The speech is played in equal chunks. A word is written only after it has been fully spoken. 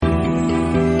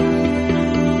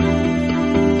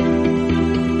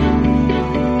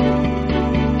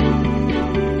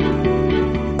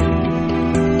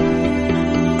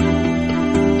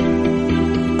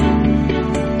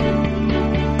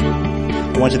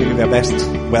want you to give your best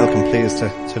welcome, please, to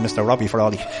Mr. Robbie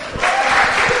Frawley.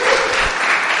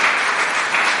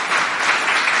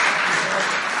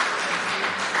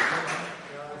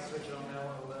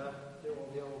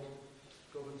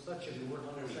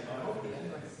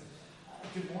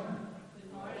 Good morning.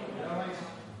 Good morning. All right.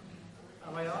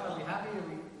 Am I on? Are we happy?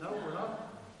 No, we're not.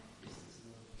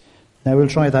 Now we'll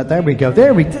try that. There we go.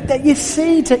 You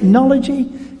see, technology.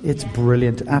 It's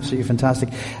brilliant. Absolutely fantastic.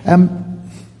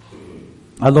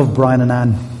 I love Brian and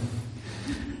Anne.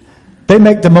 They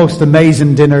make the most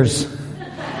amazing dinners. And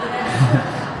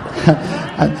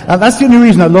that's the only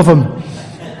reason I love them.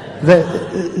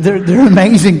 They're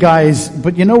amazing guys.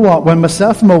 But you know what? When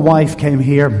myself and my wife came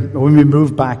here, when we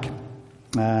moved back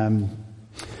a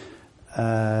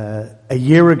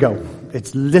year ago,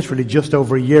 it's literally just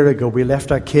over a year ago, we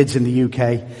left our kids in the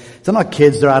UK. They're not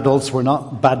kids, they're adults. We're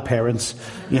not bad parents.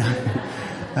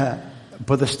 But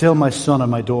they're still my son and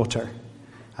my daughter.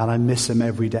 And I miss them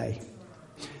every day.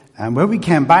 And when we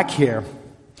came back here,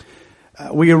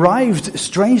 we arrived,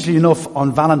 strangely enough,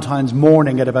 on Valentine's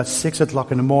morning at about 6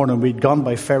 o'clock in the morning. We'd gone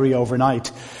by ferry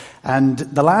overnight. And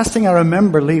the last thing I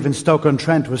remember leaving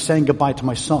Stoke-on-Trent was saying goodbye to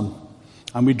my son.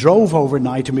 And we drove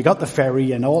overnight and we got the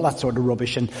ferry and all that sort of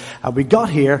rubbish. And we got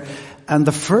here, and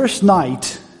the first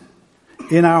night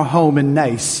in our home in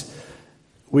Naas,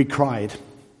 we cried.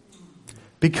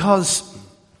 Because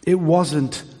it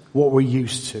wasn't what we're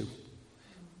used to.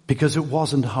 Because it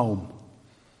wasn't home.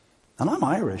 And I'm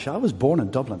Irish. I was born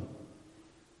in Dublin.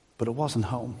 But it wasn't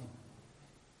home.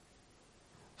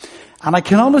 And I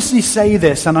can honestly say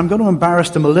this, and I'm going to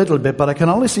embarrass them a little bit, but I can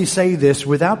honestly say this,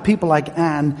 without people like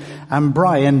Anne and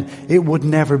Brian, it would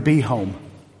never be home.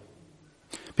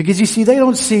 Because you see, they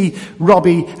don't see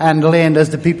Robbie and Lynn as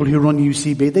the people who run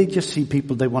UCB. They just see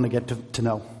people they want to get to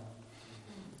know.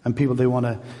 And people they want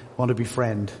to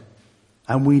befriend.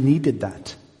 And we needed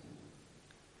that.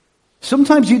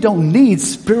 Sometimes you don't need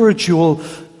spiritual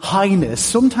highness.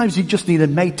 Sometimes you just need a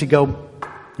mate to go,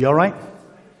 you all right?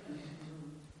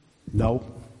 No.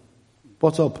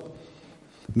 What's up?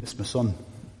 Miss my son.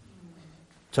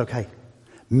 It's okay.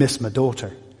 Miss my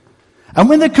daughter. And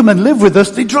when they come and live with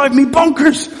us, they drive me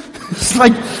bonkers. It's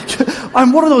like,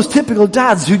 I'm one of those typical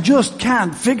dads who just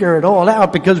can't figure it all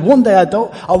out because one day I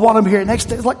want him here, next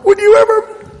day it's like, would you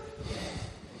ever?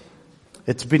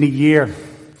 It's been a year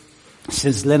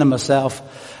since Lynn and myself,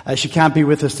 she can't be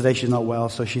with us today, she's not well,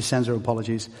 so she sends her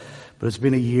apologies. But it's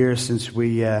been a year since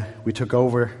we took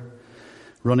over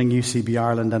running UCB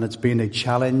Ireland, and it's been a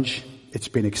challenge, it's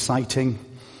been exciting,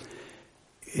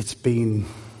 it's been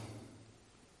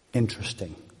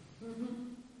interesting.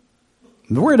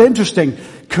 And the word interesting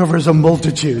covers a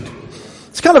multitude.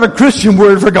 It's kind of a Christian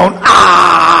word for going,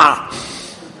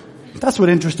 That's what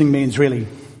interesting means, really.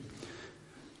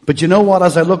 But you know what?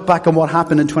 As I look back on what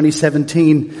happened in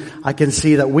 2017, I can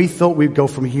see that we thought we'd go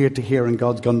from here to here, and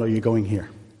God's gone, no, you're going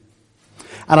here.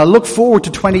 And I look forward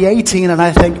to 2018 and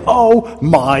I think, oh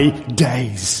my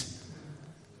days.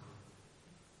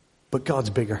 But God's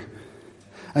bigger.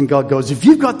 And God goes, if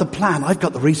you've got the plan, I've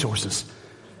got the resources.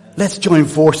 Let's join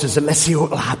forces and let's see what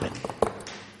will happen.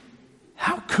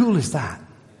 How cool is that?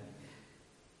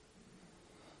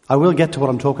 I will get to what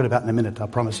I'm talking about in a minute, I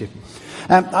promise you.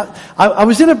 I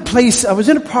was in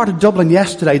a part of Dublin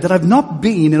yesterday that I've not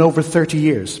been in over 30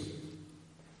 years.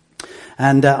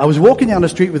 And I was walking down the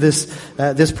street with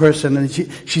this person, and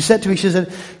she said to me, she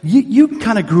said, you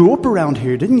kind of grew up around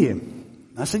here, didn't you?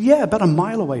 I said, yeah, about a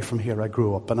mile away from here I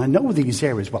grew up, and I know these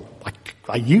areas. Well,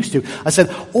 I used to. I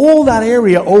said, all that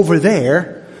area over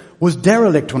there was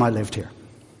derelict when I lived here.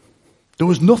 There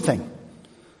was nothing.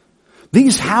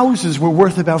 These houses were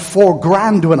worth about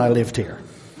 $4,000 when I lived here.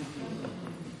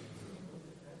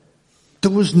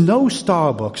 There was no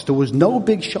Starbucks. There was no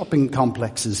big shopping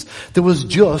complexes. There was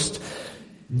just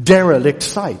derelict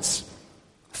sites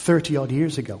 30 odd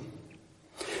years ago.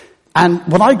 And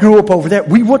when I grew up over there,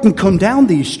 we wouldn't come down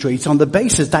these streets on the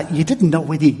basis that you didn't know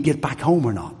whether you'd get back home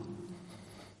or not.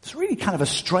 It's really kind of a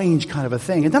strange kind of a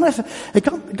thing. And then it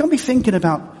got me thinking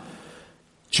about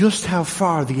just how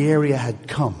far the area had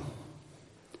come.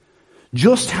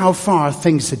 Just how far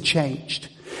things had changed.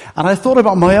 And I thought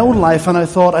about my own life, and I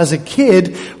thought as a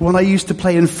kid, when I used to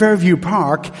play in Fairview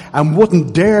Park and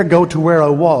wouldn't dare go to where I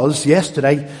was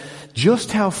yesterday,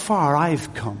 just how far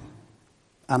I've come.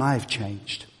 And I've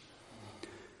changed.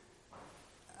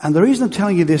 And the reason I'm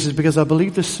telling you this is because I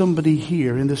believe there's somebody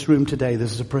here in this room today.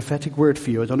 This is a prophetic word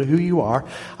for you. I don't know who you are.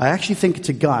 I actually think it's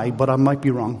a guy, but I might be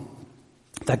wrong.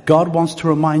 That God wants to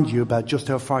remind you about just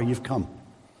how far you've come.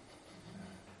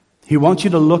 He wants you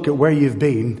to look at where you've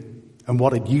been and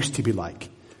what it used to be like.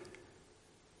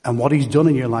 and what he's done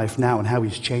in your life now and how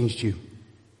he's changed you.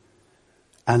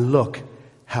 And look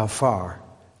how far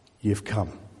you've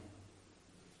come.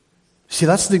 See,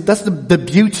 that's the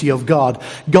beauty of God.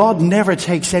 God never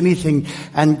takes anything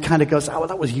and kind of goes, oh, well,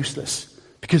 that was useless.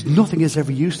 Because nothing is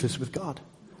ever useless with God.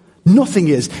 Nothing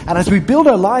is. And as we build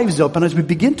our lives up and as we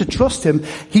begin to trust him,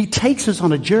 he takes us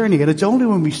on a journey. And it's only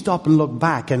when we stop and look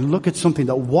back and look at something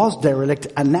that was derelict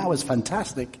and now is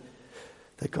fantastic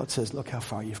that God says, look how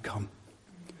far you've come.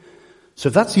 So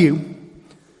if that's you,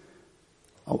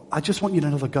 I just want you to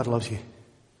know that God loves you.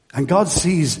 And God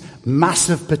sees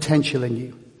massive potential in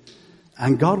you.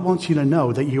 And God wants you to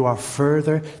know that you are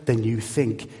further than you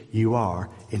think you are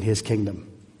in his kingdom.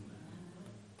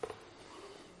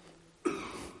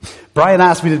 Brian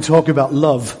asked me to talk about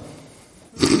love.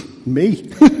 Me?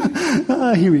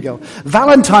 Here we go.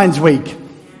 Valentine's week.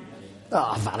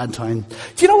 Valentine.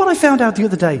 Do you know what I found out the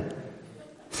other day?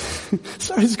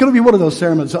 Sorry, it's going to be one of those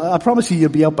sermons. I promise you'll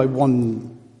be out by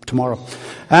 1 tomorrow.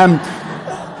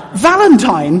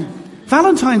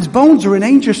 Valentine's bones are in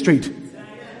Anger Street.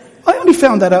 I only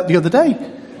found that out the other day.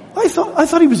 I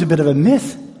thought he was a bit of a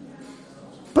myth.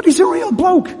 But he's a real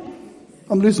bloke.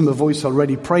 I'm losing my voice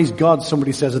already. Praise God,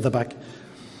 somebody says at the back.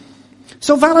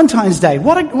 So Valentine's Day,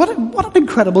 what an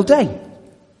incredible day.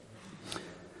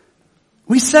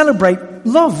 We celebrate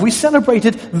love. We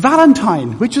celebrated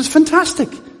Valentine, which is fantastic.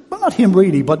 Well, not him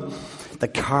really, but the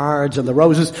cards and the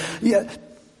roses. Yeah.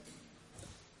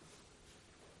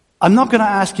 I'm not going to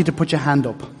ask you to put your hand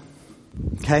up,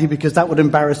 okay, because that would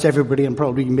embarrass everybody and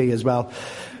probably me as well.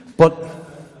 But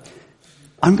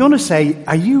I'm going to say,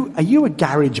 are you a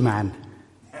garage man?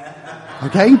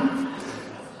 Okay?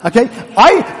 Okay?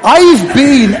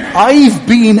 I've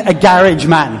been a garage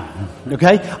man.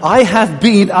 Okay? I have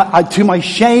been, to my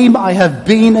shame, I have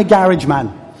been a garage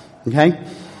man. Okay?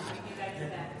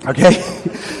 Okay?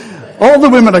 All the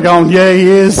women are going, yeah, he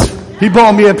is. He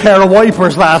bought me a pair of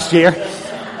wipers last year.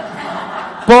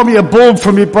 Bought me a bulb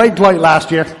for my brake light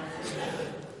last year.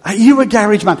 Are you a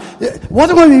garage man? What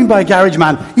do I mean by a garage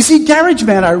man? You see, garage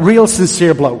men are real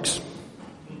sincere blokes.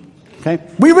 Okay?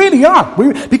 We really are.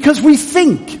 Because we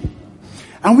think.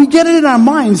 And we get it in our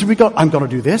minds and we go, I'm going to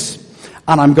do this.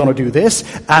 And I'm going to do this.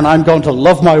 And I'm going to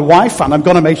love my wife. And I'm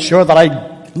going to make sure that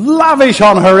I lavish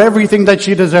on her everything that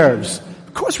she deserves.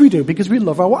 Of course we do, because we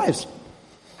love our wives.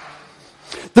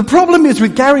 The problem is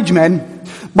with garage men,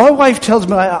 my wife tells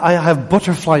me I have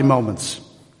butterfly moments.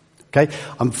 Okay?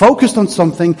 I'm focused on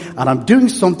something and I'm doing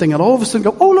something and all of a sudden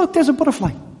go, oh look, there's a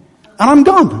butterfly. And I'm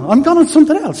gone. I'm gone on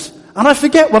something else. And I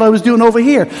forget what I was doing over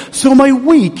here. So my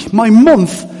week, my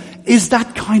month is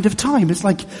that kind of time. It's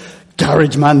like,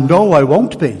 garage man, no, I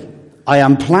won't be. I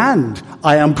am planned.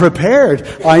 I am prepared.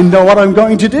 I know what I'm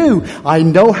going to do. I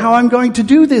know how I'm going to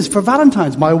do this for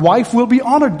Valentine's. My wife will be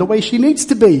honored the way she needs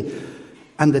to be.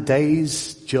 And the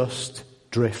days just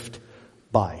drift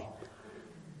by.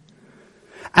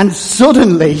 And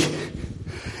suddenly,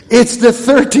 it's the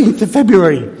 13th of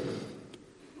February.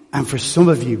 And for some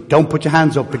of you, don't put your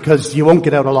hands up because you won't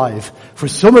get out alive. For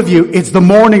some of you, it's the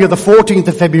morning of the 14th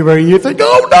of February and you think,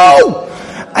 oh no!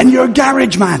 And you're a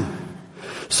garage man.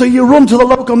 So you run to the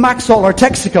local Maxall or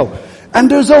Texaco and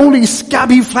there's only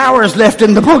scabby flowers left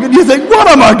in the book and you think, what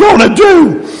am I going to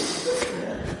do?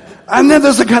 And then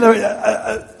there's a kind of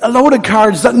a load of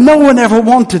cards that no one ever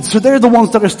wanted, so they're the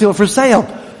ones that are still for sale.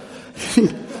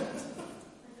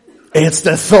 It's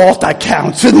the thought that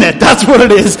counts, isn't it? That's what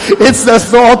it is. It's the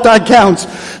thought that counts.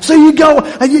 So you go,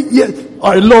 and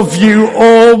I love you,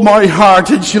 all my heart.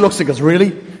 And she looks and goes,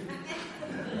 really?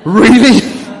 Really?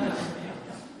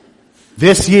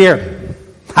 This year,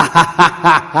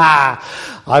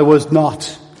 I was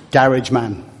not garage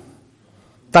man.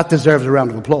 That deserves a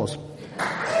round of applause.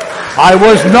 I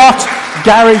was not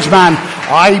garage man.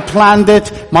 I planned it.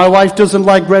 My wife doesn't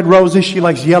like red roses. She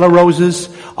likes yellow roses.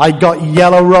 I got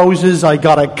yellow roses. I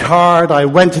got a card. I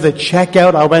went to the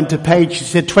checkout. I went to pay. She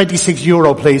said,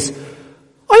 €26, please.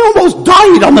 I almost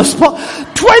died on the spot.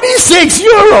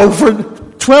 €26 for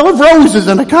 12 roses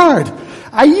and a card.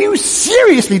 Are you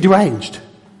seriously deranged?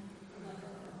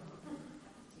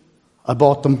 I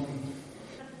bought them.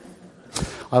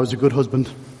 I was a good husband.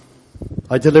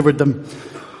 I delivered them.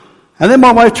 And then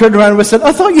my wife turned around and said,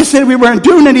 I thought you said we weren't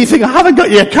doing anything. I haven't got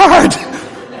you a card.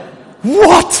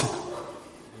 What?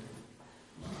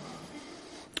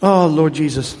 Oh, Lord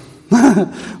Jesus.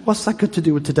 What's that got to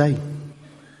do with today?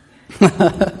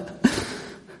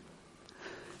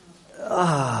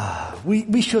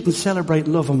 We shouldn't celebrate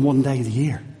love on one day of the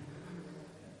year.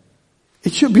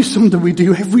 It should be something we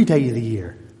do every day of the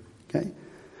year. Okay?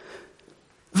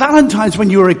 Valentine's when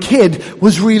you were a kid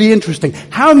was really interesting.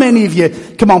 How many of you,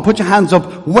 come on, put your hands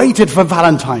up, waited for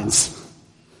Valentine's?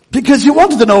 Because you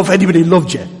wanted to know if anybody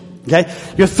loved you. Okay?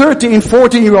 You're 13,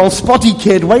 14-year-old spotty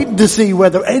kid waiting to see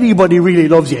whether anybody really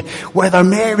loves you. Whether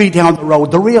Mary down the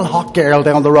road, the real hot girl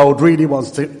down the road really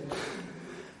wants to.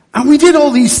 And we did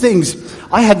all these things.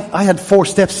 I had 4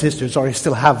 stepsisters, or I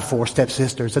still have 4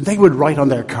 stepsisters, and they would write on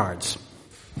their cards.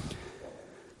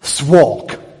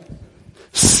 Swalk.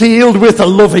 Sealed with a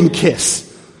loving kiss.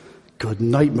 Good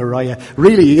night, Mariah.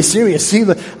 Really, are you serious? See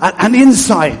and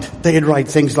inside they'd write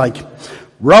things like,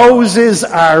 roses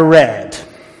are red,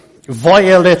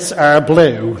 violets are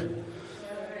blue.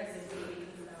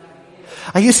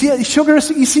 And you see, sugar,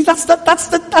 you see, that's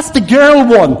the girl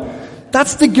one.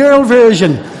 That's the girl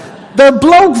version. The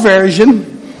bloke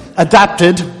version,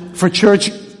 adapted for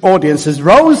church audiences.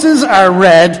 Roses are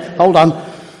red. Hold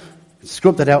on.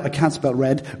 Scrub that out. I can't spell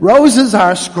red. Roses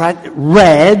are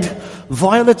red.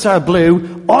 Violets are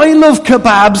blue. I love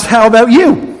kebabs. How about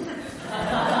you?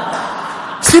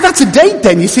 See, that's a date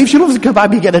then. You see, if she loves a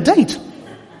kebab, you get a date.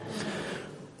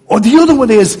 Or the other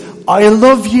one is, I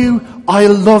love you, I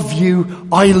love you,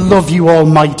 I love you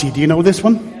almighty. Do you know this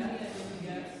one?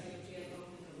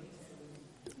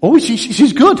 Oh,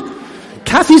 she's good.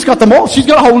 Kathy's got them all. She's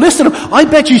got a whole list of them. I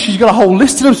bet you she's got a whole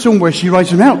list of them somewhere. She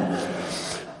writes them out.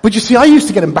 But you see, I used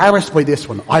to get embarrassed by this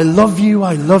one. I love you,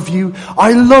 I love you,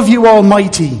 I love you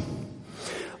almighty.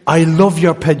 I love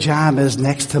your pajamas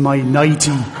next to my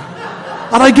nightie.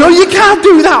 And I go, you can't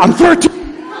do that. I'm 13.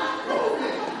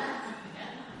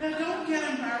 Now don't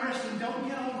get embarrassed and don't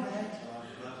get all red.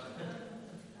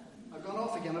 I've gone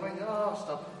off again.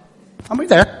 Stop. Am I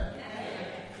there?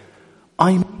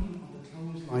 I'm on the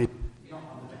clothesline.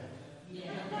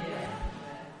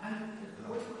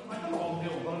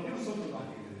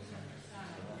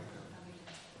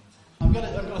 I'm going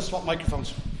to swap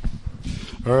microphones.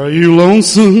 Are you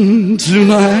lonesome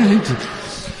tonight?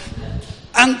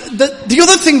 And the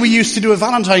other thing we used to do with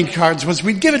Valentine cards was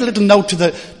we'd give it a little note to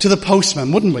the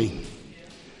postman, wouldn't we?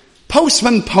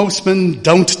 Postman, postman,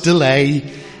 don't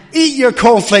delay. Eat your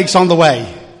cornflakes on the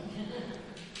way.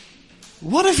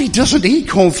 What if he doesn't eat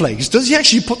cornflakes? Does he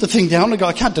actually put the thing down and go,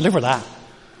 I can't deliver that.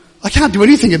 I can't do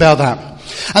anything about that.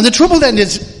 And the trouble then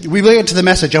is, we will get to the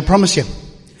message, I promise you.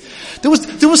 There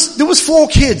was 4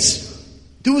 kids.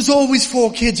 There was always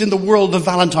 4 kids in the world of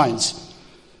Valentines.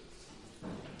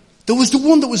 There was the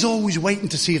one that was always waiting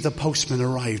to see if the postman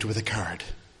arrived with a card.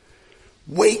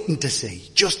 Waiting to see.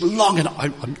 Just long enough.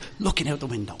 I'm looking out the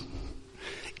window.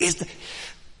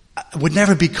 I would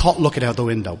never be caught looking out the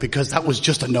window because that was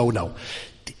just a no-no.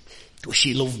 Does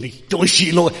she love me? Does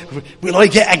she love me? Will I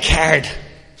get a card?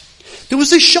 There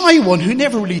was a shy one who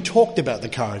never really talked about the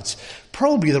cards.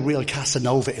 Probably the real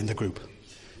Casanova in the group.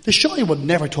 The shy one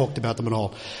never talked about them at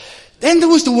all. Then there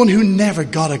was the one who never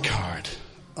got a card.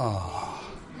 Oh.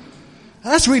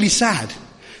 That's really sad.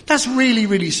 That's really,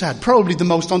 really sad. Probably the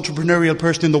most entrepreneurial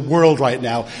person in the world right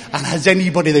now and has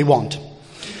anybody they want.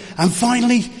 And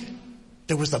finally,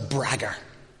 there was the bragger.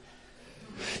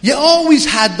 You always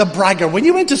had the bragger. When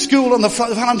you went to school on the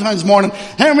Valentine's morning,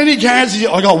 how many cards did you?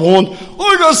 I got 1.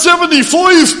 I got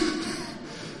 75.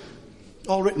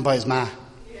 All written by his ma.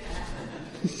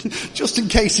 Just in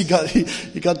case he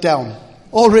got down.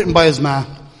 All written by his ma.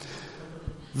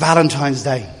 Valentine's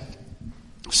Day.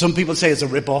 Some people say it's a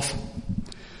rip-off.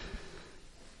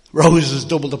 Roses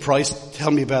double the price.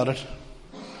 Tell me about it.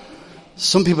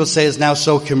 Some people say it's now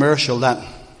so commercial that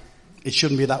it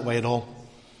shouldn't be that way at all.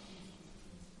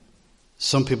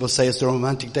 Some people say it's the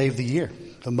romantic day of the year.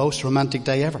 The most romantic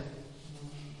day ever.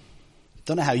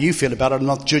 Don't know how you feel about it. I'm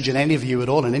not judging any of you at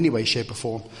all in any way, shape or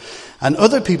form. And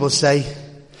other people say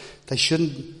they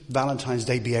shouldn't Valentine's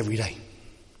Day be every day.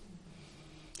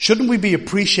 Shouldn't we be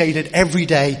appreciated every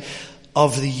day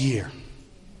of the year?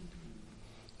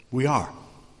 We are.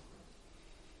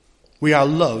 We are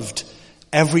loved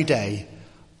every day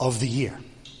of the year.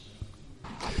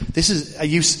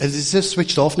 Is this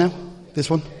switched off now? This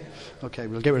one? Okay,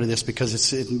 we'll get rid of this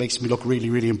because it makes me look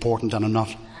really, really important and I'm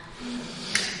not.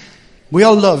 We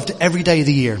are loved every day of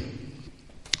the year.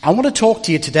 I want to talk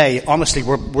to you today, honestly,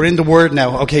 we're in the Word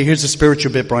now. Okay, here's the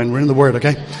spiritual bit, Brian. We're in the Word,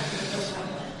 okay?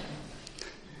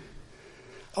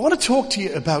 I want to talk to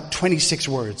you about 26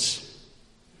 words.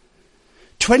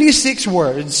 26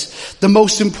 words, the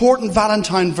most important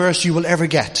Valentine verse you will ever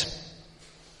get.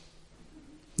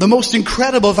 The most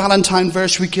incredible Valentine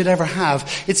verse we could ever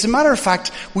have. It's a matter of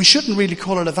fact, we shouldn't really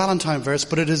call it a Valentine verse,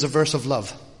 but it is a verse of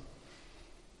love.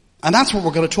 And that's what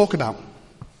we're going to talk about.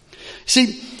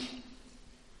 See,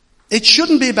 it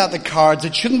shouldn't be about the cards,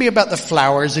 it shouldn't be about the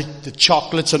flowers, the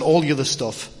chocolates and all the other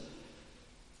stuff.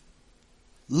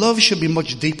 Love should be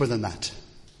much deeper than that.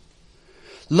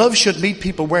 Love should meet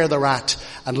people where they're at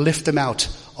and lift them out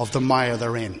of the mire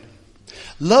they're in.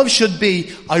 Love should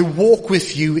be, I walk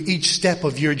with you each step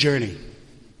of your journey.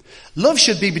 Love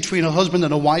should be between a husband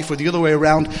and a wife, or the other way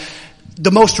around,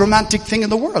 the most romantic thing in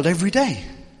the world every day.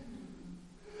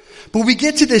 But we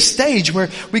get to this stage where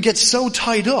we get so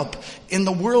tied up in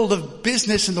the world of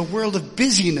business and the world of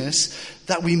busyness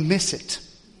that we miss it.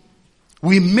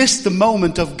 We miss the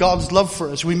moment of God's love for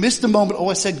us. We miss the moment,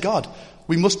 I said God.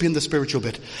 We must be in the spiritual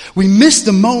bit. We miss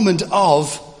the moment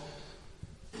of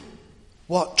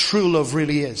what true love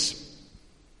really is.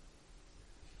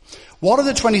 What are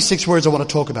the 26 words I want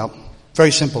to talk about?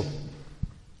 Very simple.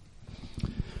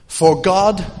 For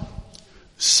God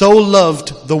so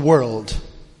loved the world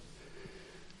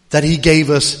that he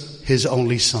gave us his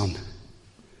only Son,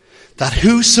 that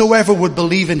whosoever would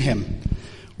believe in him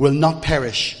will not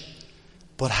perish,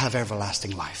 but have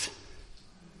everlasting life.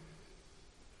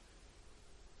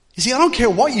 You see, I don't care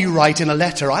what you write in a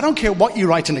letter. I don't care what you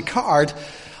write in a card.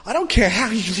 I don't care how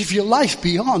you live your life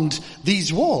beyond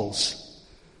these walls.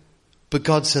 But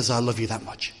God says, I love you that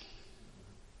much.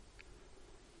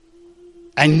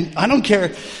 And I don't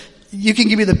care, you can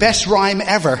give me the best rhyme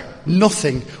ever.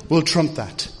 Nothing will trump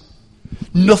that.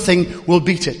 Nothing will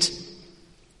beat it.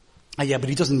 Oh yeah, but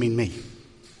he doesn't mean me.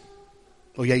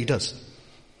 Oh yeah, he does.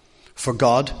 For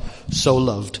God so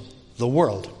loved the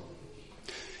world.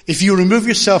 If you remove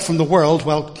yourself from the world,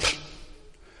 well,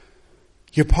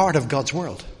 you're part of God's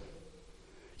world.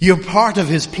 You're part of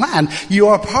his plan. You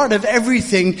are part of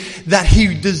everything that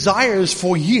he desires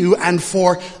for you and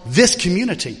for this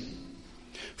community.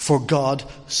 For God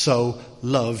so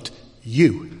loved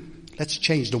you. Let's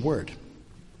change the word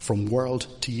from world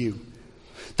to you.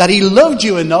 That he loved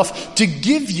you enough to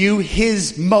give you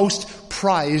his most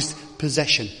prized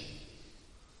possession.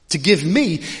 To give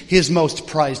me his most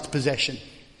prized possession.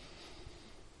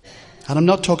 And I'm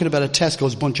not talking about a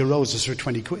Tesco's bunch of roses for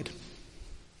 20 quid.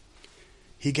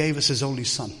 He gave us his only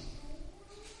Son.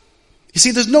 You see,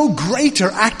 there's no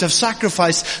greater act of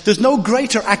sacrifice, there's no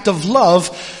greater act of love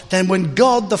than when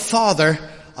God the Father,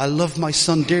 I love my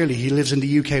son dearly, he lives in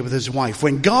the UK with his wife.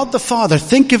 When God the Father,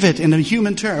 think of it in a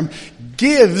human term,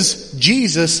 gives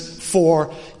Jesus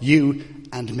for you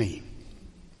and me.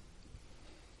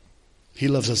 He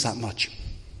loves us that much.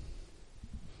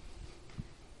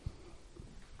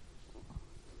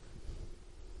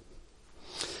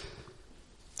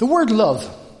 The word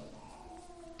love.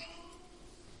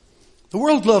 The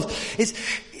word love is,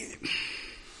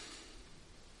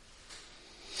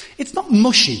 it's not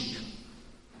mushy,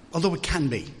 although it can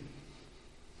be.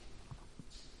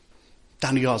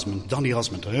 Donny Osmond,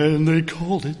 and they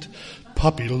called it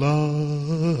puppy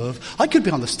love. I could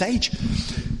be on the stage.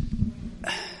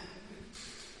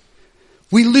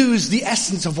 We lose the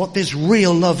essence of what this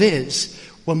real love is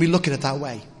when we look at it that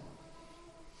way.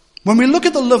 When we look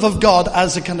at the love of God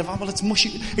as a kind of, it's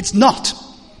mushy. It's not.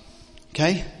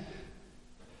 Okay?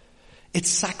 It's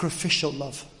sacrificial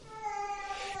love.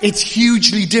 It's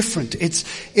hugely different.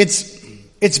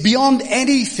 It's beyond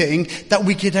anything that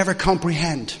we could ever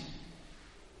comprehend.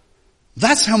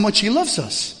 That's how much he loves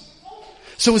us.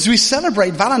 So as we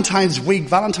celebrate Valentine's Week,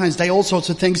 Valentine's Day, all sorts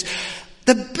of things,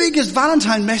 the biggest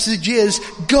Valentine message is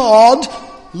God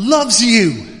loves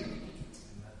you.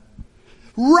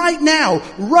 Right now,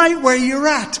 right where you're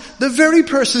at, the very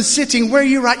person sitting where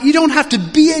you're at, you don't have to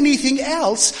be anything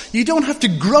else. You don't have to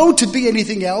grow to be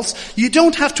anything else. You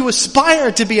don't have to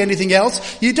aspire to be anything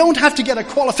else. You don't have to get a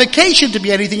qualification to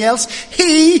be anything else.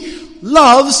 He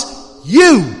loves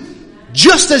you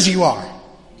just as you are.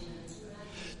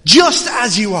 Just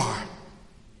as you are.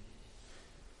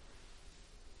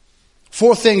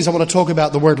 4 things I want to talk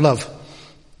about the word love.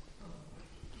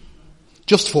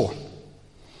 Just 4.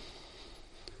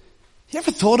 You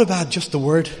ever thought about just the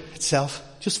word itself?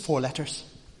 Just 4 letters.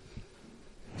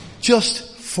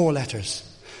 Just 4 letters.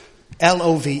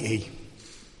 L-O-V-E.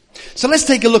 So let's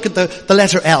take a look at the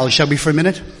letter L, shall we, for a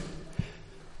minute? A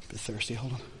bit thirsty,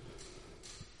 hold on.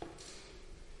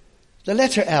 The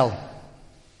letter L.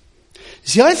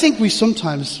 See, I think we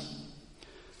sometimes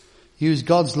use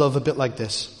God's love a bit like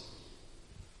this.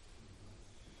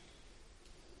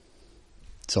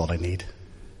 It's all I need.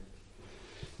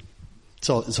 It's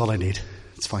all I need.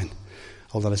 It's fine.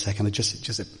 Hold on a second.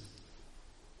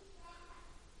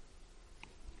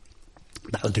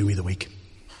 That'll do me the week.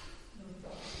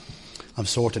 I'm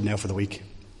sorted now for the week.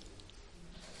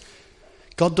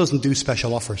 God doesn't do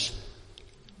special offers.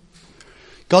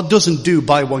 God doesn't do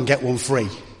buy one, get one free.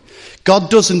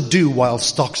 God doesn't do while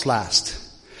stocks last.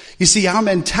 You see, our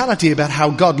mentality about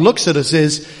how God looks at us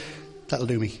is, that'll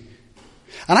do me.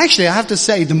 And actually, I have to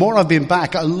say, the more I've been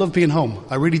back, I love being home.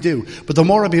 I really do. But the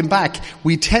more I've been back,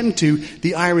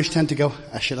 the Irish tend to go,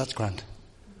 actually, that's grand.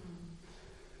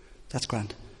 That's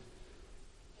grand.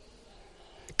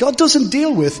 God doesn't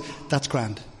deal with, that's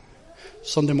grand.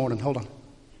 Sunday morning, hold on.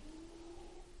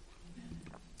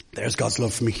 There's God's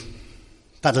love for me.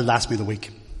 That'll last me the week.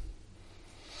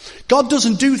 God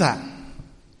doesn't do that.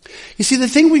 You see, the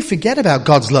thing we forget about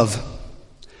God's love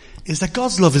is that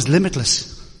God's love is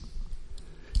limitless.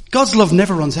 God's love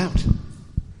never runs out.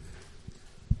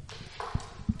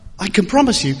 I can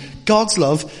promise you, God's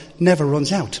love never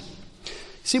runs out.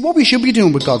 See, what we should be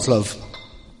doing with God's love,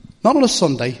 not on a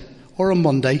Sunday or a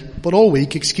Monday, but all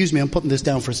week, excuse me, I'm putting this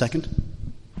down for a second.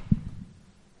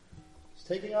 It's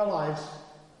taking our lives,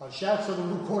 I'll shout so the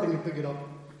recording can pick it up.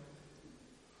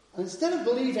 And instead of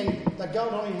believing that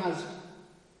God only has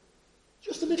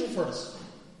just a little for us.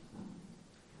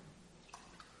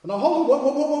 Now hold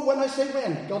on, when I say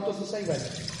when, God doesn't say when.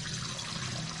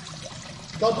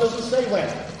 God doesn't say when.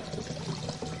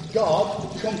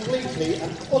 God completely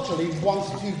and utterly wants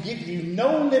to give you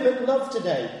no limit love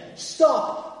today.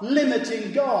 Stop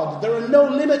limiting God. There are no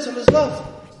limits on His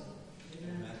love.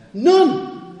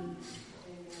 None.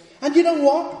 And you know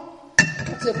what?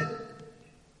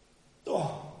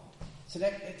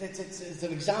 It's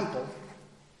an example.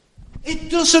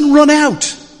 It doesn't run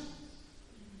out.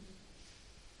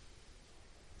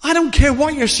 I don't care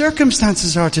what your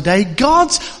circumstances are today.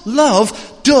 God's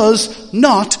love does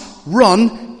not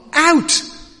run out.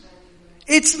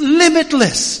 It's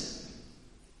limitless.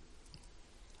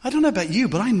 I don't know about you,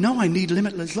 but I know I need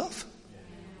limitless love.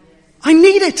 I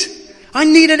need it. I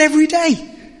need it every day.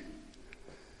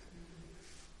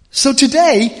 So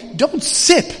today, don't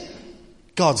sip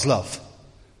God's love.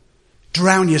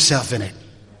 Drown yourself in it.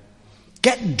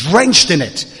 Get drenched in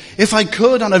it. If I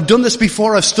could, and I've done this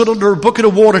before, I've stood under a bucket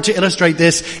of water to illustrate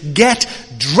this, get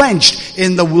drenched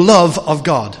in the love of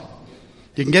God.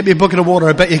 You can get me a bucket of water,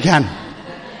 I bet you can.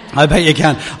 I bet you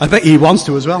can. I bet He wants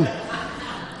to as well.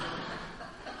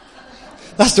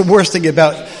 That's the worst thing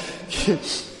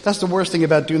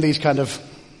about doing these kind of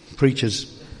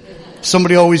preaches.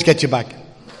 Somebody always gets you back.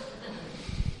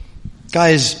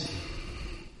 Guys,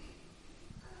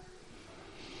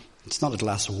 it's not a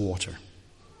glass of water.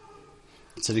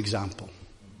 It's an example.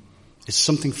 It's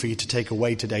something for you to take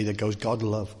away today that goes, God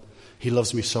love. He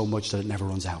loves me so much that it never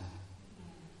runs out.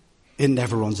 It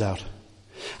never runs out.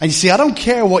 And you see, I don't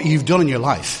care what you've done in your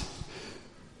life.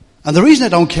 And the reason I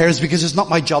don't care is because it's not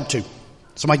my job to.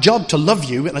 It's my job to love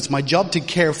you, and it's my job to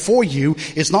care for you.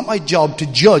 It's not my job to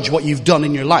judge what you've done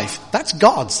in your life. That's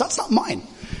God's. That's not mine.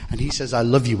 And He says, I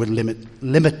love you with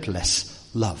limitless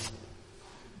love.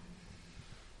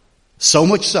 So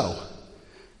much so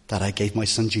that I gave my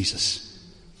son Jesus.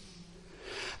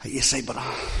 You say, but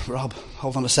Rob,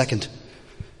 hold on a second.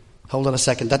 Hold on a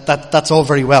second. That's all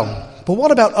very well. But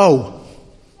what about O?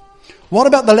 What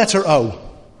about the letter O?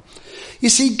 You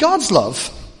see, God's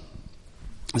love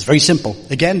is very simple.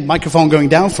 Again, microphone going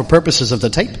down for purposes of the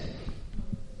tape.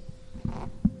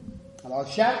 And I'll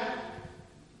shout.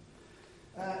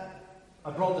 I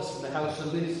brought this from the house, so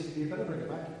Liz, you better bring it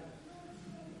back.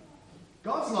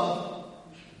 God's love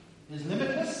is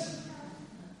limitless,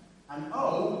 and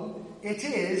O, it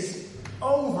is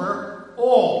over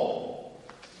all.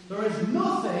 There is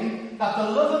nothing that the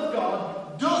love of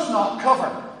God does not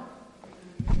cover.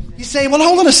 You say, well,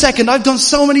 hold on a second, I've done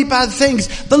so many bad things.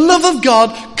 The love of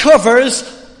God covers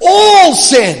all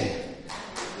sin.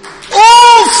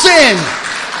 All sin.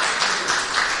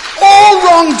 All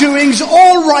wrongdoings,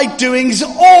 all right doings,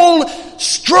 all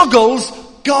struggles.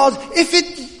 God,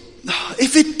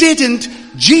 if it didn't,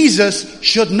 Jesus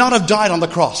should not have died on the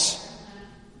cross.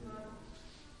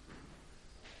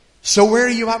 So where are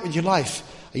you at with your life?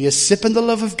 Are you sipping the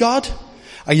love of God?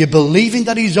 Are you believing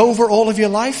that He's over all of your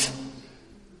life?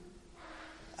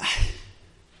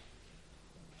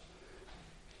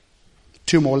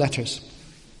 Two more letters.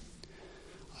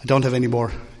 I don't have any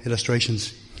more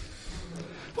illustrations.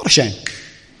 What a shame.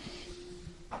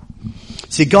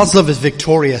 See, God's love is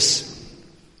victorious.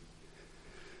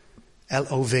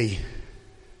 L-O-V.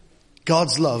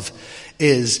 God's love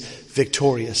is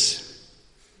victorious.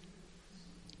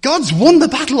 God's won the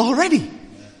battle already.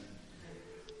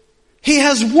 He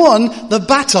has won the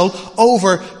battle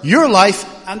over your life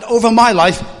and over my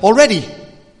life already.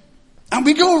 And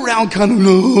we go around kind of,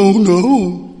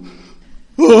 no.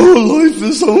 Oh, life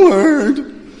is so hard.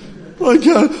 I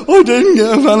didn't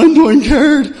get a Valentine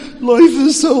card. Life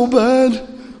is so bad.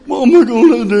 What am I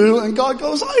going to do? And God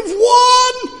goes, I've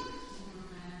won.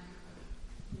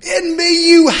 In me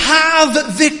you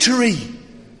have victory.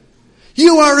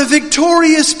 You are a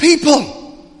victorious people.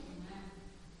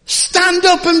 Stand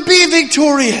up and be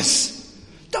victorious.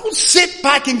 Don't sit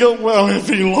back and go, well, if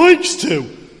he likes to.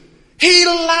 He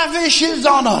lavishes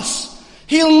on us.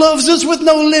 He loves us with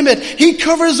no limit. He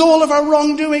covers all of our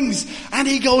wrongdoings. And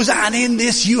he goes, and in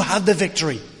this you have the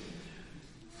victory.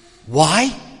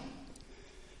 Why?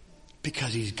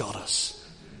 Because he's got us.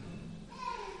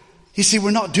 You see,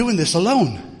 we're not doing this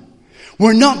alone.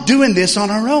 We're not doing this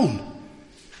on our own.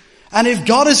 And if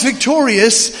God is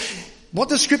victorious, what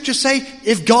does Scripture say?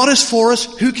 If God is for us,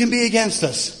 who can be against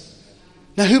us?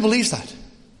 Now, who believes that?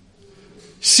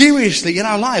 Seriously, in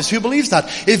our lives, who believes that?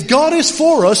 If God is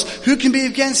for us, who can be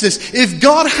against us? If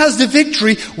God has the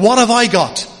victory, what have I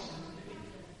got?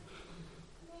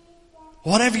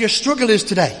 Whatever your struggle is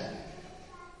today,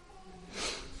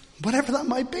 whatever that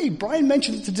might be. Brian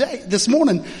mentioned it this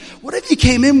morning. Whatever you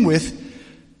came in with,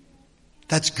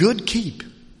 that's good, keep.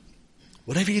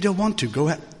 Whatever you don't want to, go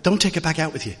ahead. Don't take it back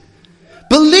out with you.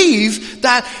 Believe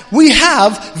that we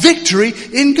have victory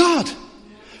in God.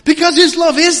 Because His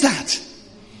love is that.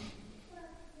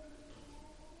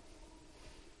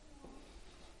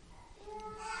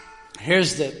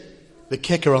 Here's the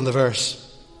kicker on the verse.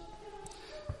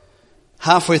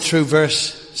 Halfway through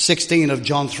verse 16 of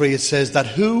John 3, it says that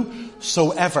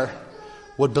whosoever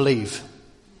would believe.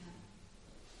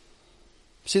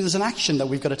 See, there's an action that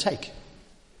we've got to take.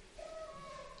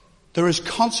 There is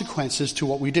consequences to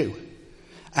what we do.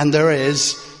 And there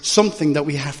is something that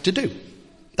we have to do.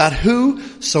 That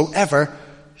whosoever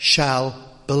shall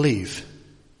believe.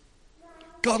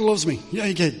 God loves me.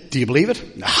 Yeah, do you believe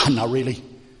it? No, not really.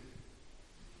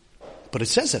 But it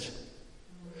says it.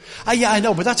 Yeah, I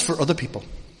know, but that's for other people.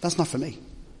 That's not for me.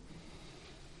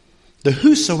 The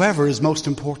whosoever is most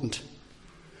important.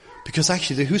 Because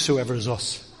actually the whosoever is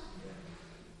us.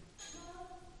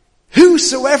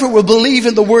 Whosoever will believe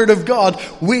in the word of God,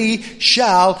 we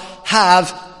shall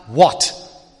have what?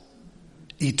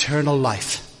 Eternal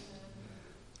life.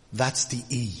 That's the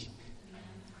E.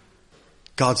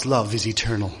 God's love is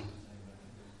eternal.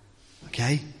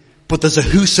 Okay? But there's a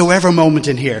whosoever moment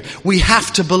in here. We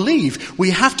have to believe.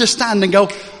 We have to stand and go,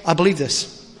 I believe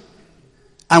this.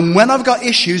 And when I've got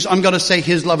issues, I'm going to say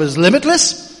His love is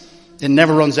limitless. It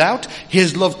never runs out.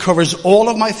 His love covers all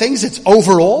of my things. It's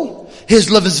overall.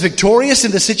 His love is victorious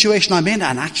in the situation I'm in.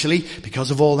 And actually, because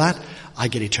of all that, I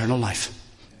get eternal life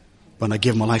when I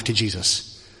give my life to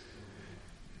Jesus.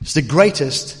 It's the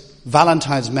greatest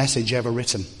Valentine's message ever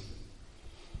written.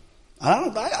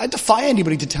 I defy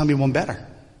anybody to tell me one better.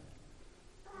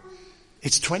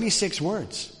 It's 26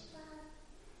 words.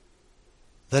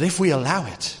 That if we allow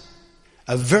it,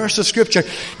 a verse of Scripture.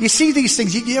 You see these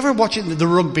things, you ever watch it in the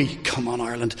rugby? Come on,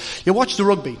 Ireland. You watch the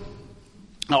rugby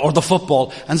or the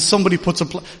football and somebody puts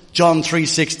John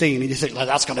 3:16 and you think, well,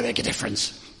 that's going to make a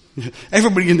difference.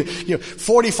 Everybody in the,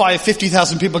 45,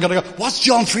 50,000 people are going to go, what's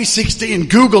John 3:16?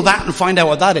 Google that and find out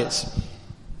what that is.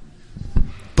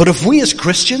 But if we as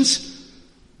Christians,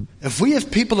 if we as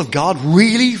people of God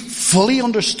really fully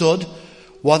understood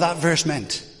what that verse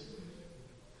meant,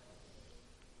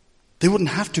 they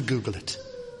wouldn't have to Google it.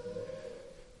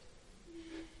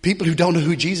 People who don't know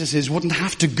who Jesus is wouldn't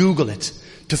have to Google it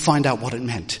to find out what it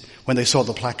meant when they saw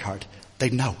the placard.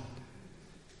 They'd know.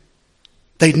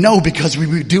 They'd know because we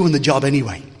were doing the job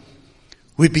anyway.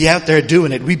 We'd be out there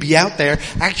doing it. We'd be out there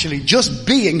actually just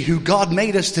being who God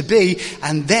made us to be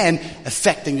and then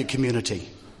affecting the community.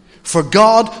 For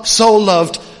God so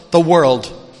loved the world.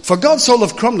 For God so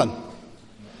loved Crumlin.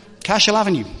 Cashel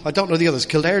Avenue. I don't know the others.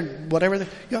 Kildare, whatever.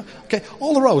 Yeah, okay.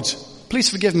 All the roads. Please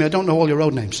forgive me. I don't know all your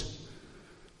road names.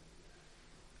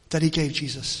 That He gave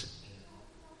Jesus.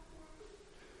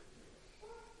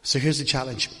 So here's the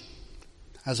challenge.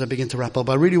 As I begin to wrap up,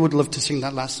 I really would love to sing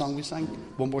that last song we sang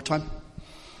one more time.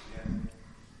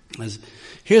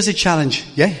 Here's the challenge.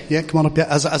 Yeah, come on up. Yeah,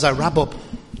 as I wrap up.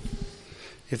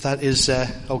 If that is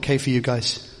okay for you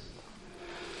guys.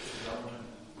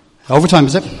 Overtime,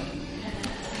 is it?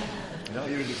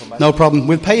 No problem.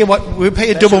 We'll pay you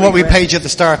double what we paid you at the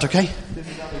start, okay?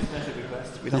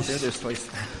 We don't say this twice.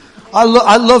 I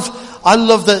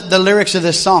love the lyrics of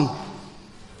this song.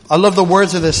 I love the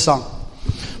words of this song.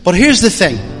 But here's the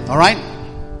thing, all right?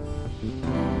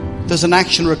 There's an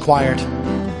action required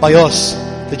by us,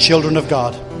 the children of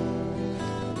God.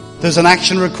 There's an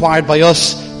action required by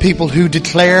us, people who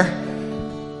declare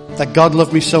that God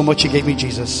loved me so much He gave me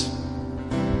Jesus.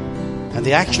 And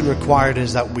the action required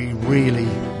is that we really,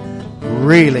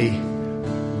 really,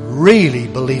 really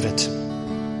believe it.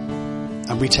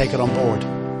 And we take it on board.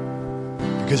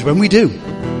 Because when we do,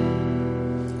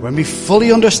 when we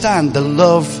fully understand the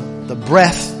love, the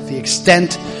breadth, the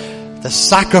extent, the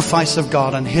sacrifice of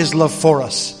God and His love for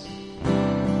us,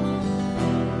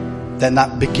 then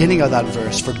that beginning of that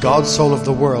verse, for God so loved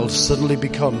the world, suddenly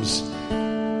becomes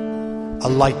a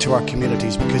light to our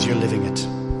communities because you're living it.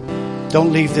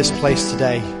 Don't leave this place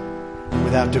today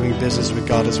without doing business with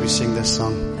God as we sing this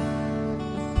song.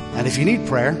 And if you need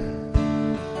prayer,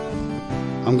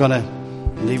 I'm going to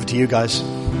leave it to you guys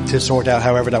to sort out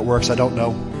however that works. I don't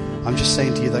know. I'm just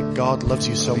saying to you that God loves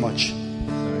you so much.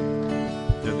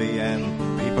 There'll be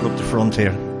people up the front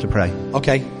here to pray.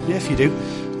 Okay, yeah, if you do.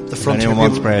 The front if anyone here,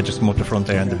 wants prayer, just come up the front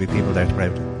there and there'll be people there to pray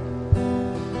with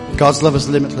them. God's love is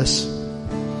limitless.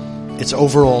 It's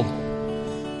overall.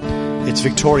 It's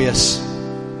victorious.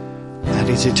 And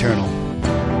it's eternal.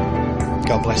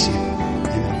 God bless you.